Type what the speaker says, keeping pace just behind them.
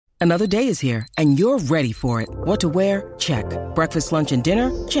Another day is here, and you're ready for it. What to wear? Check. Breakfast, lunch, and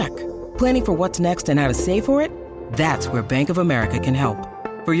dinner? Check. Planning for what's next and how to save for it? That's where Bank of America can help.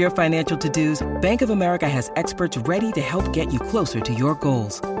 For your financial to-dos, Bank of America has experts ready to help get you closer to your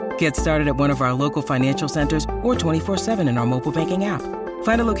goals. Get started at one of our local financial centers or 24/7 in our mobile banking app.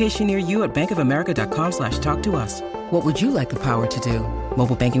 Find a location near you at bankofamerica.com/talktous. What would you like the power to do?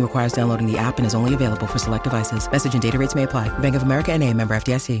 Mobile banking requires downloading the app and is only available for select devices. Message and data rates may apply. Bank of America N.A., member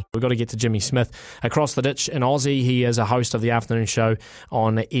FDIC. We've got to get to Jimmy Smith across the ditch in Aussie. He is a host of the afternoon show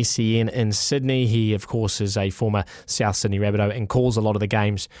on SEN in Sydney. He, of course, is a former South Sydney Rabbitoh and calls a lot of the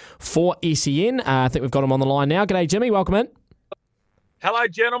games for SEN. I think we've got him on the line now. G'day, Jimmy. Welcome in. Hello,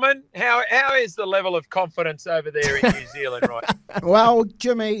 gentlemen. How is the level of confidence over there in New Zealand, right? Well,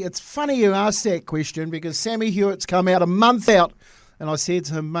 Jimmy, it's funny you asked that question because Sammy Hewitt's come out a month out, and I said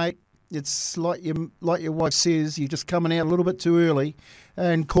to him, mate, it's like your wife says, you're just coming out a little bit too early,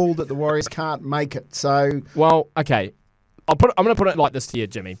 and called that the Warriors can't make it. So, well, okay, I'm going to put it like this to you,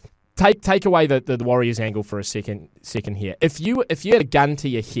 Jimmy. Take away the Warriors angle for a second here. If you had a gun to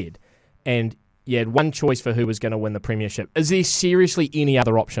your head and you had one choice for who was going to win the premiership, is there seriously any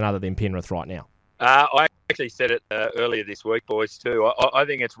other option other than Penrith right now? I actually said it earlier this week, boys, too. I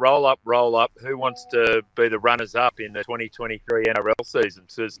think it's roll up. Who wants to be the runners-up in the 2023 NRL season?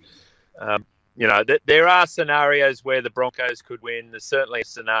 Because, there are scenarios where the Broncos could win. There's certainly a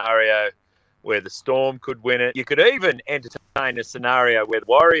scenario where the Storm could win it. You could even entertain a scenario where the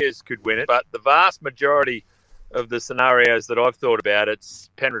Warriors could win it. But the vast majority of the scenarios that I've thought about, it's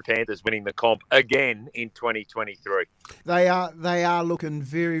Penrith Panthers winning the comp again in 2023. They are looking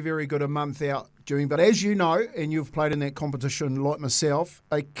very, very good a month out, Jimmy. But as you know, and you've played in that competition like myself,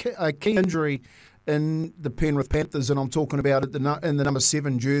 a key injury in the Penrith Panthers, and I'm talking about it in the number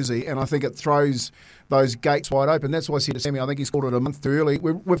 7 jersey, and I think it throws those gates wide open. That's why I said to Sammy, I think he's called it a month too early.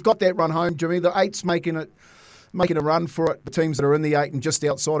 We've got that run home, Jimmy. The 8's making a run for it. The teams that are in the 8 and just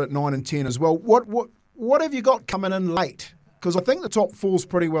outside at 9 and 10 as well. What have you got coming in late? Because I think the top 4's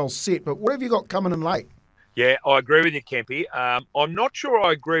pretty well set, but what have you got coming in late? Yeah, I agree with you, Kempy. I'm not sure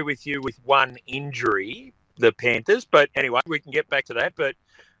I agree with you with one injury, the Panthers, but anyway, we can get back to that. But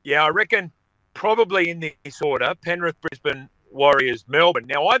yeah, I reckon probably in this order, Penrith, Brisbane, Warriors, Melbourne.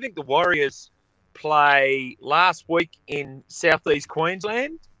 Now, I think the Warriors play last week in southeast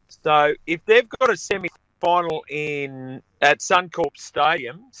Queensland. So if they've got a semi-final at Suncorp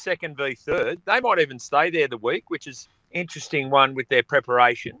Stadium, 2nd v 3rd, they might even stay there the week, which is interesting one with their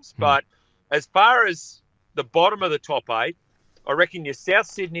preparations. But as far as the bottom of the top 8, I reckon your South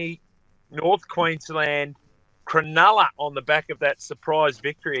Sydney, North Queensland, Cronulla on the back of that surprise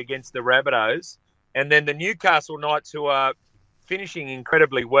victory against the Rabbitohs, and then the Newcastle Knights, who are finishing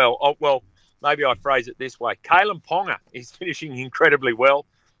incredibly well. Oh, well, maybe I phrase it this way. Kalen Ponga is finishing incredibly well,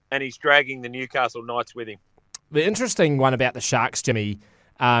 and he's dragging the Newcastle Knights with him. The interesting one about the Sharks, Jimmy,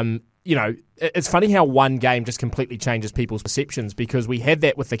 it's funny how one game just completely changes people's perceptions, because we had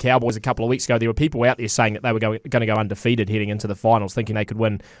that with the Cowboys a couple of weeks ago. There were people out there saying that they were going to go undefeated heading into the finals, thinking they could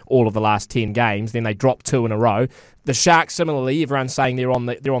win all of the last 10 games. Then they dropped 2 in a row. The Sharks, similarly, everyone's saying they're on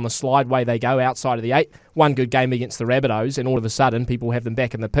the slide way they go outside of the 8. One good game against the Rabbitohs, and all of a sudden people have them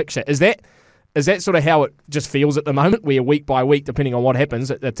back in the picture. Is that sort of how it just feels at the moment, where week by week, depending on what happens,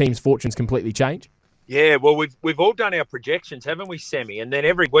 the team's fortunes completely change? Yeah, well, we've all done our projections, haven't we, Sammy? And then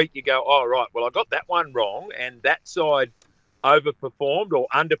every week you go, oh, right, well, I got that one wrong, and that side overperformed or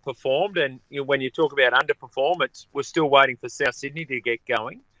underperformed. And when you talk about underperform, we're still waiting for South Sydney to get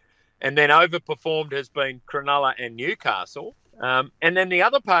going. And then overperformed has been Cronulla and Newcastle. And then the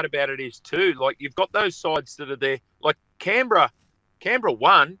other part about it is, too, like you've got those sides that are there, like Canberra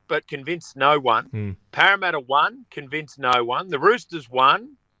won, but convinced no one. Parramatta won, convinced no one. The Roosters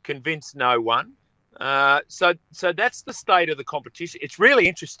won, convinced no one. So that's the state of the competition. It's really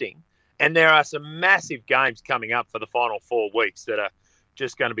interesting, and there are some massive games coming up for the final 4 weeks that are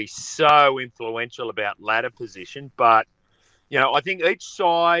just going to be so influential about ladder position. But, I think each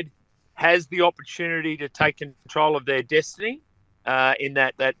side has the opportunity to take control of their destiny in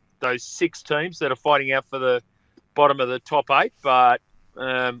that those 6 teams that are fighting out for the bottom of the top 8, but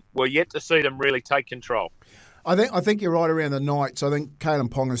we're yet to see them really take control. I think you're right around the Knights. I think Kalen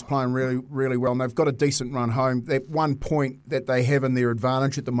Ponga's playing really, really well, and they've got a decent run home. That 1 point that they have in their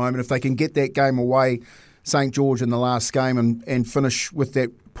advantage at the moment, if they can get that game away, St. George in the last game, and finish with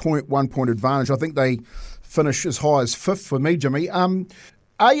that 1 point advantage, I think they finish as high as 5th for me, Jimmy.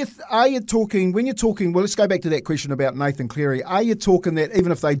 Are you talking, when you're talking, well, let's go back to that question about Nathan Cleary. Are you talking that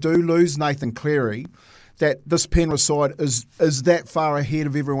even if they do lose Nathan Cleary, that this Penrith side is that far ahead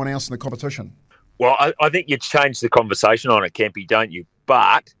of everyone else in the competition? Well, I think you change the conversation on it, Kempy, don't you?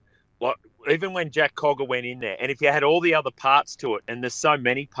 But even when Jack Cogger went in there, and if you had all the other parts to it, and there's so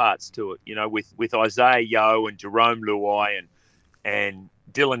many parts to it, with Isaiah Yeo and Jerome Luai and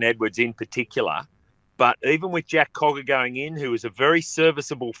Dylan Edwards in particular. But even with Jack Cogger going in, who was a very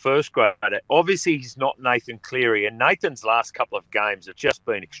serviceable first grader, obviously he's not Nathan Cleary. And Nathan's last couple of games have just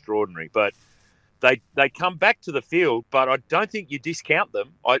been extraordinary. But they come back to the field, but I don't think you discount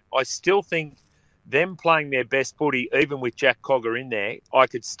them. I still think them playing their best footy, even with Jack Cogger in there, I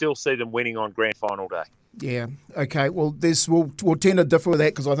could still see them winning on grand final day. Yeah, okay. Well, we'll tend to differ with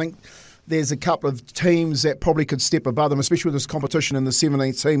that because I think there's a couple of teams that probably could step above them, especially with this competition in the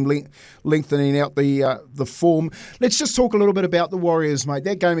 17th team lengthening out the form. Let's just talk a little bit about the Warriors, mate.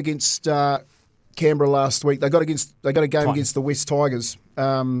 That game against Canberra last week, they got a game against the West Tigers.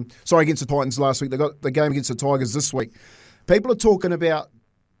 Against the Titans last week. They got the game against the Tigers this week. People are talking about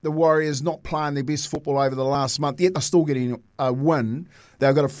the Warriors not playing their best football over the last month, yet they're still getting a win.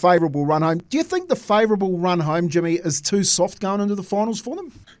 They've got a favourable run home. Do you think the favourable run home, Jimmy, is too soft going into the finals for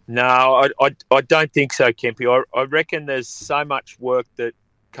them? No, I don't think so, Kempy. I reckon there's so much work that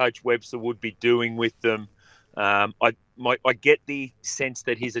Coach Webster would be doing with them. I get the sense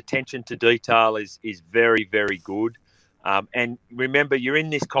that his attention to detail is very, very good. And remember, you're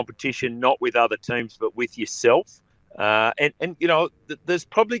in this competition not with other teams but with yourself. There's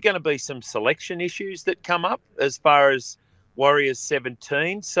probably going to be some selection issues that come up as far as Warriors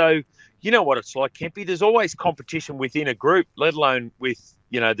 17. So you know what it's like, Kempy. There's always competition within a group, let alone with,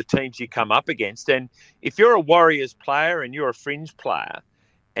 the teams you come up against. And if you're a Warriors player and you're a fringe player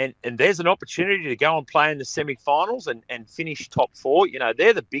and there's an opportunity to go and play in the semi-finals and finish top four,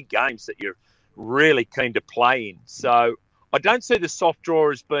 they're the big games that you're really keen to play in. So I don't see the soft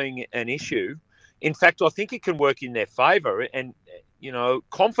draw as being an issue. In fact, I think it can work in their favour. And,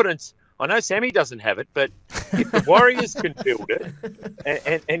 confidence, I know Sammy doesn't have it, but if the Warriors can build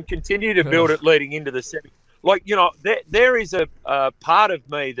it and continue to build it leading into the semi, there is a part of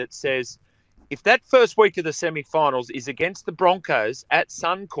me that says if that first week of the semi-finals is against the Broncos at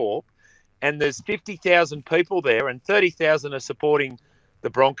Suncorp and there's 50,000 people there and 30,000 are supporting the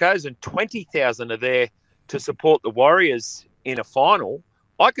Broncos and 20,000 are there to support the Warriors in a final,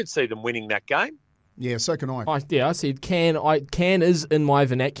 I could see them winning that game. Yeah, so can I. I said can. Can is in my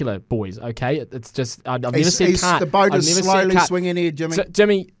vernacular, boys. Okay, it's just I've never said can't. The boat is slowly swinging here, Jimmy. So,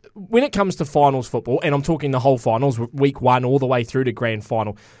 Jimmy, when it comes to finals football, and I'm talking the whole finals, week 1 all the way through to grand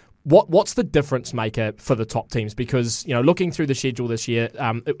final, what's the difference maker for the top teams? Because looking through the schedule this year,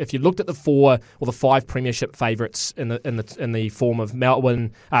 if you looked at the 4 or the 5 premiership favourites in the form of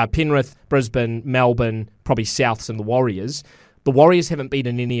Melbourne, Penrith, Brisbane, Melbourne, probably Souths, and the Warriors. The Warriors haven't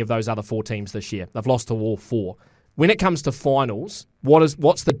beaten any of those other 4 teams this year. They've lost to all 4. When it comes to finals,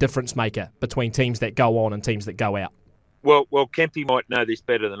 what's the difference maker between teams that go on and teams that go out? Well, Kempy might know this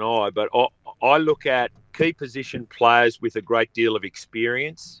better than I, but I look at key position players with a great deal of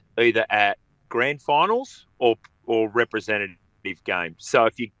experience, either at grand finals or representative games. So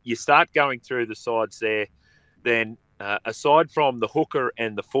if you start going through the sides there, then aside from the hooker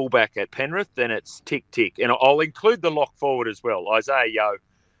and the fullback at Penrith, then it's tick. And I'll include the lock forward as well. Isaiah Yeo,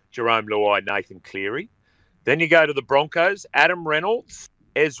 Jerome Luai, Nathan Cleary. Then you go to the Broncos, Adam Reynolds,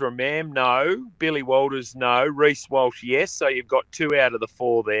 Ezra Mam, no. Billy Walters, no. Reece Walsh, yes. So you've got 2 out of the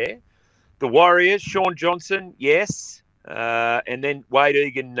 4 there. The Warriors, Sean Johnson, yes. And then Wade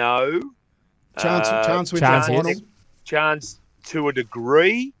Egan, no. Chance win the final. Chance to a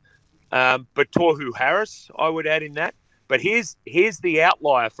degree. But Tohu Harris, I would add in that. But here's the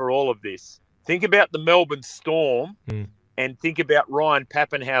outlier for all of this. Think about the Melbourne Storm and think about Ryan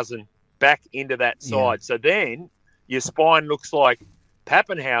Pappenhausen back into that side. Yeah. So then your spine looks like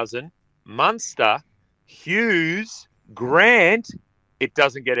Pappenhausen, Munster, Hughes, Grant. It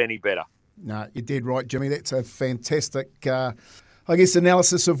doesn't get any better. No, you did right, Jimmy. That's a fantastic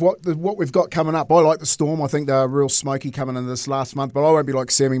analysis of what we've got coming up. I like the Storm. I think they're real smoky coming in this last month, but I won't be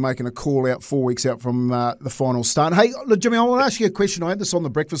like Sammy making a call out 4 weeks out from the final start. Hey, look, Jimmy, I want to ask you a question. I had this on the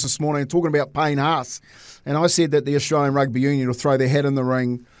breakfast this morning talking about Payne Haas, and I said that the Australian Rugby Union will throw their hat in the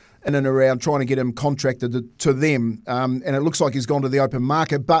ring in and around trying to get him contracted to them, and it looks like he's gone to the open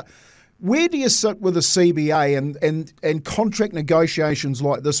market. But where do you sit with the CBA and contract negotiations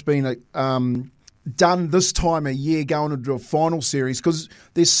like this being done this time of year going into a final series? Because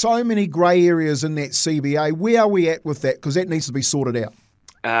there's so many grey areas in that CBA. Where are we at with that? Because that needs to be sorted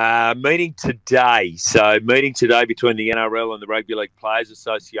out. Meeting today. So meeting today between the NRL and the Rugby League Players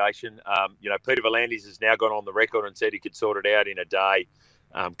Association. Peter V'landys has now gone on the record and said he could sort it out in a day.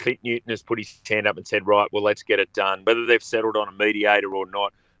 Keith Newton has put his hand up and said, right, well, let's get it done. Whether they've settled on a mediator or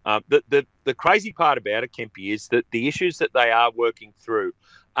not. The crazy part about it, Kempy, is that the issues that they are working through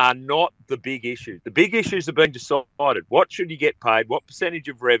are not the big issue. The big issues are being decided. What should you get paid? What percentage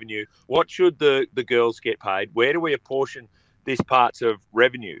of revenue? What should the girls get paid? Where do we apportion these parts of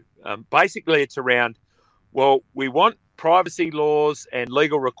revenue? Basically, it's around, well, we want privacy laws and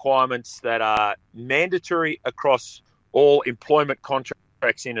legal requirements that are mandatory across all employment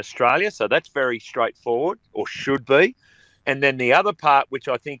contracts in Australia. So that's very straightforward, or should be. And then the other part, which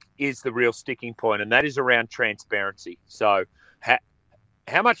I think is the real sticking point, and that is around transparency. So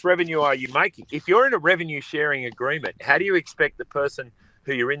how much revenue are you making? If you're in a revenue sharing agreement, how do you expect the person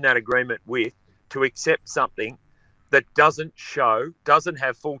who you're in that agreement with to accept something that doesn't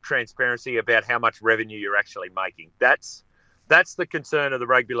have full transparency about how much revenue you're actually making? That's the concern of the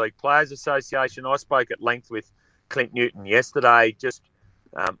Rugby League Players Association. I spoke at length with Clint Newton yesterday, just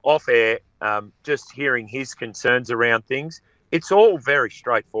off air, just hearing his concerns around things. It's all very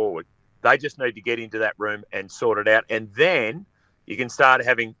straightforward. They just need to get into that room and sort it out. And then you can start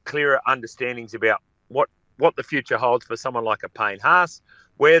having clearer understandings about what the future holds for someone like a Payne Haas,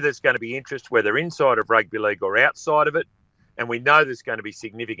 where there's going to be interest, whether inside of rugby league or outside of it. And we know there's going to be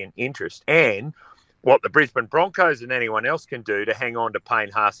significant interest, and what the Brisbane Broncos and anyone else can do to hang on to Payne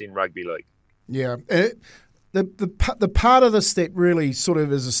Haas in rugby league. Yeah. The part of this that really sort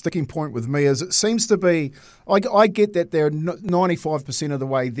of is a sticking point with me is it seems to be, I get that they're 95% of the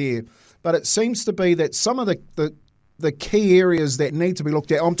way there, but it seems to be that some of the key areas that need to be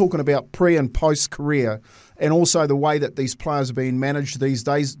looked at, I'm talking about pre and post career, and also the way that these players are being managed these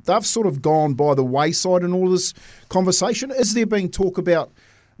days, they've sort of gone by the wayside in all this conversation. Is there being talk about,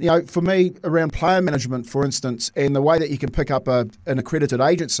 for me, around player management, for instance, and the way that you can pick up an accredited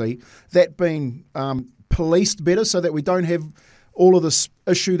agency, that being policed better so that we don't have all of this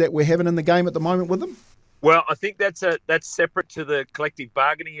issue that we're having in the game at the moment with them? Well, I think that's separate to the collective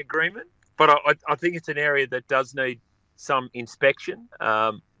bargaining agreement, but I think it's an area that does need some inspection.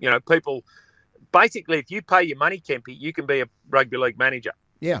 People, basically, if you pay your money, Kempy, you can be a rugby league manager.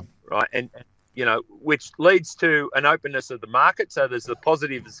 Yeah. Right. And which leads to an openness of the market. So there's the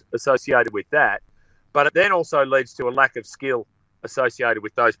positives associated with that, but it then also leads to a lack of skill associated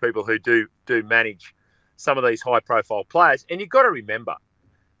with those people who do manage some of these high-profile players. And you've got to remember,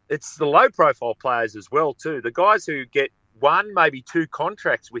 it's the low-profile players as well, too. The guys who get one, maybe two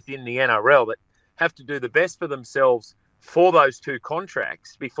contracts within the NRL that have to do the best for themselves for those two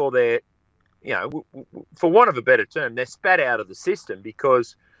contracts before they're, for want of a better term, they're spat out of the system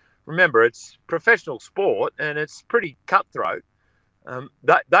because, remember, it's professional sport and it's pretty cutthroat.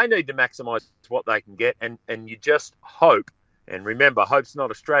 They need to maximise what they can get, and you just hope. And remember, hope's not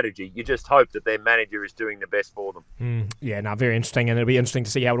a strategy. You just hope that their manager is doing the best for them. Very interesting, and it'll be interesting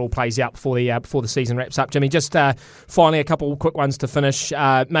to see how it all plays out before the season wraps up. Jimmy, just finally a couple quick ones to finish.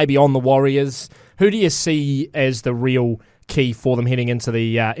 Maybe on the Warriors, who do you see as the real key for them heading into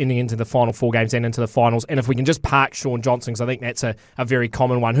the final four games and into the finals? And if we can just park Sean Johnson, because I think that's a very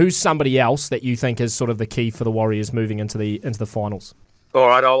common one. Who's somebody else that you think is sort of the key for the Warriors moving into the finals? All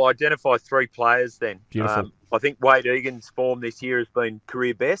right, I'll identify three players then. Beautiful. I think Wade Egan's form this year has been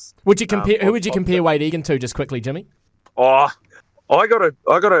career best. Who would you compare Wade Egan to, just quickly, Jimmy? I got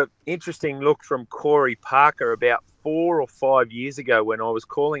a interesting look from Corey Parker about 4 or 5 years ago when I was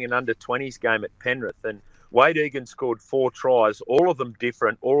calling an under-20s game at Penrith, and Wade Egan scored 4 tries, all of them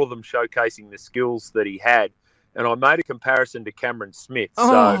different, all of them showcasing the skills that he had. And I made a comparison to Cameron Smith.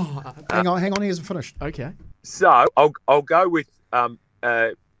 Hang on, he hasn't finished. Okay. So I'll go with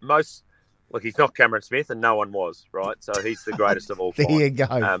most. Look, he's not Cameron Smith, and no one was, right? So he's the greatest of all time. There you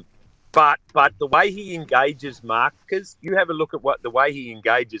go. But the way he engages markers, you have a look at the way he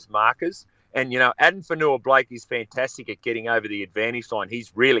engages markers, and Adam Fanua-Blake is fantastic at getting over the advantage line.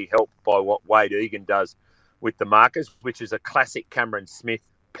 He's really helped by what Wade Egan does with the markers, which is a classic Cameron Smith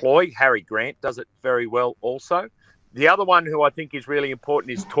ploy. Harry Grant does it very well also. The other one who I think is really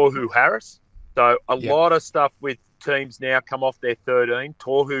important is Tohu Harris. So a lot of stuff with teams now come off their 13.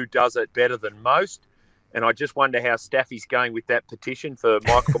 Tohu does it better than most. And I just wonder how Staffy's going with that petition for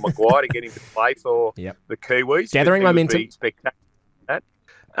Michael Maguire to get him to play for the Kiwis. Gathering momentum.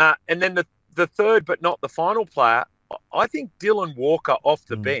 And then the third but not the final player, I think Dylan Walker off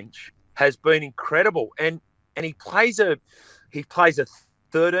the bench has been incredible. And he plays a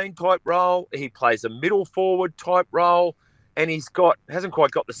 13 type role. He plays a middle forward type role. And hasn't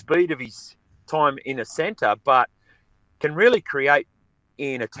quite got the speed of his time in a centre, but can really create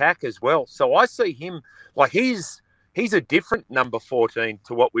in attack as well. So I see him like he's a different number 14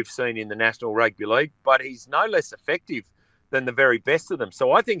 to what we've seen in the National Rugby League, but he's no less effective than the very best of them.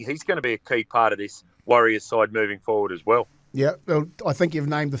 So I think he's going to be a key part of this Warriors side moving forward as well. Yeah, I think you've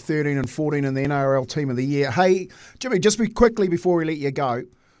named the 13 and 14 in the NRL Team of the Year. Hey, Jimmy, just quickly before we let you go,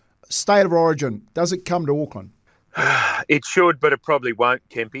 State of Origin, does it come to Auckland? It should, but it probably won't,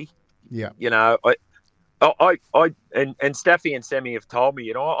 Kempy. Yeah. And Staffy and Sammy have told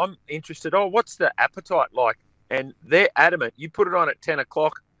me, I'm interested. Oh, what's the appetite like? And they're adamant. You put it on at 10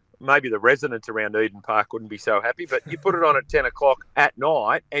 o'clock, maybe the residents around Eden Park wouldn't be so happy, but you put it on at 10 o'clock at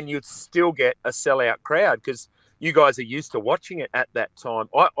night and you'd still get a sellout crowd because you guys are used to watching it at that time.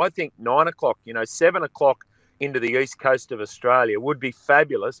 I think 9 o'clock, 7 o'clock into the east coast of Australia would be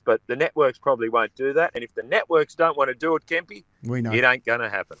fabulous, but the networks probably won't do that. And if the networks don't want to do it, Kempy, it ain't going to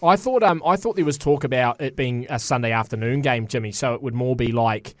happen. I thought there was talk about it being a Sunday afternoon game, Jimmy, so it would more be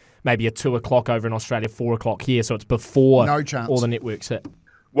like maybe a 2 o'clock over in Australia, 4 o'clock here, so it's before all the networks hit.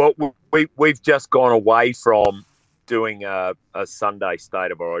 Well, we've just gone away from doing a Sunday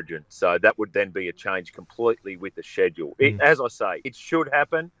State of Origin, so that would then be a change completely with the schedule. As I say, it should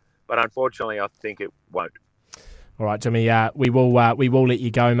happen, but unfortunately I think it won't. All right, Jimmy, we will let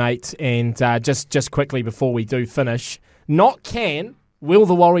you go, mate. And just quickly before we do finish, will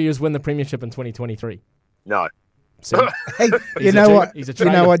the Warriors win the premiership in 2023? No. So, hey, you know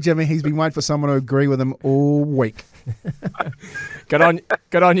what, Jimmy? He's been waiting for someone to agree with him all week. Good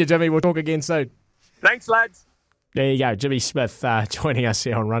on you, Jimmy. We'll talk again soon. Thanks, lads. There you go, Jimmy Smith joining us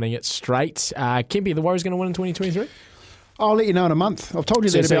here on Running It Straight. Kempy, the Warriors going to win in 2023? I'll let you know in a month. I've told you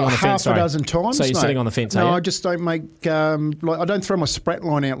that about half a dozen times. So you're sitting on the fence, No, I just don't make... I don't throw my sprat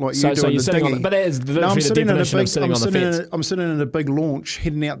line out like you do. So in you're the sitting dinghy. on... But that is the definition of sitting on the fence. I'm sitting in a big launch,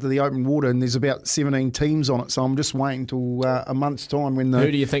 heading out to the open water, and there's about 17 teams on it, so I'm just waiting till a month's time when the...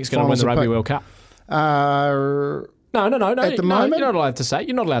 Who do you think's going to win the Rugby World Cup? No. At the moment, you're not allowed to say.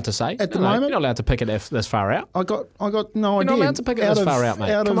 You're not allowed to say. At the moment, you're not allowed to pick it this far out. I got no idea. You're not allowed to pick it this far out,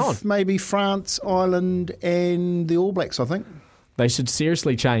 mate. Come on. Maybe France, Ireland, and the All Blacks, I think. They should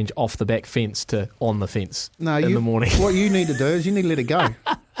seriously change off the back fence to on the fence in the morning. What you need to do is you need to let it go.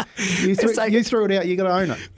 You threw it out, you got to own it.